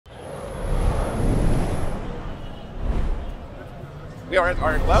We are at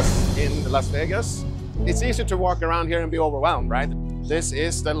RE+ in Las Vegas. It's easy to walk around here and be overwhelmed, right? This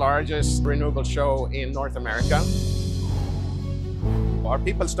is the largest renewable show in North America. Are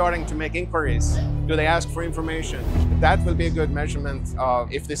people starting to make inquiries? Do they ask for information? That will be a good measurement of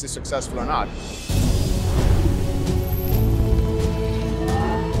if this is successful or not.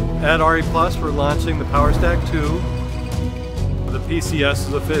 At RE+, we're launching the PowerStack 2. The PCS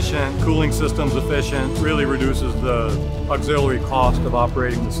is efficient, cooling system's efficient, really reduces the auxiliary cost of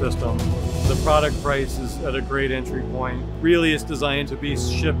operating the system. The product price is at a great entry point. Really, it's designed to be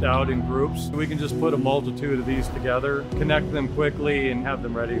shipped out in groups. We can just put a multitude of these together, connect them quickly, and have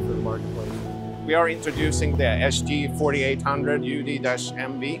them ready for the marketplace. We are introducing the SG4800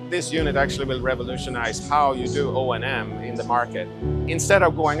 UD-MV. This unit actually will revolutionize how you do O&M in the market. Instead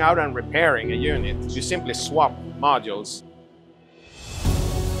of going out and repairing a unit, you simply swap modules.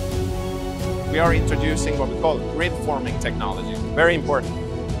 We are introducing what we call grid forming technology. Very important.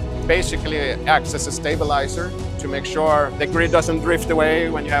 Basically acts as a stabilizer to make sure the grid doesn't drift away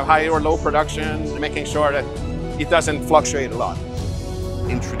when you have high or low production, making sure that it doesn't fluctuate a lot.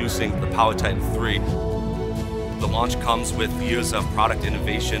 Introducing the PowerTitan 3. The launch comes with years of product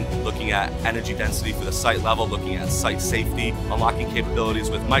innovation, looking at energy density for the site level, looking at site safety, unlocking capabilities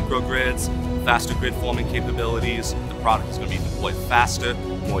with microgrids, faster grid forming capabilities. The product is going to be deployed faster,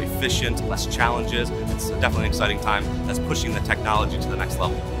 more efficient, less challenges. It's definitely an exciting time that's pushing the technology to the next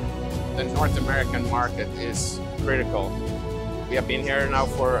level. The North American market is critical. We have been here now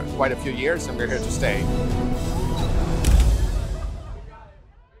for quite a few years and we're here to stay.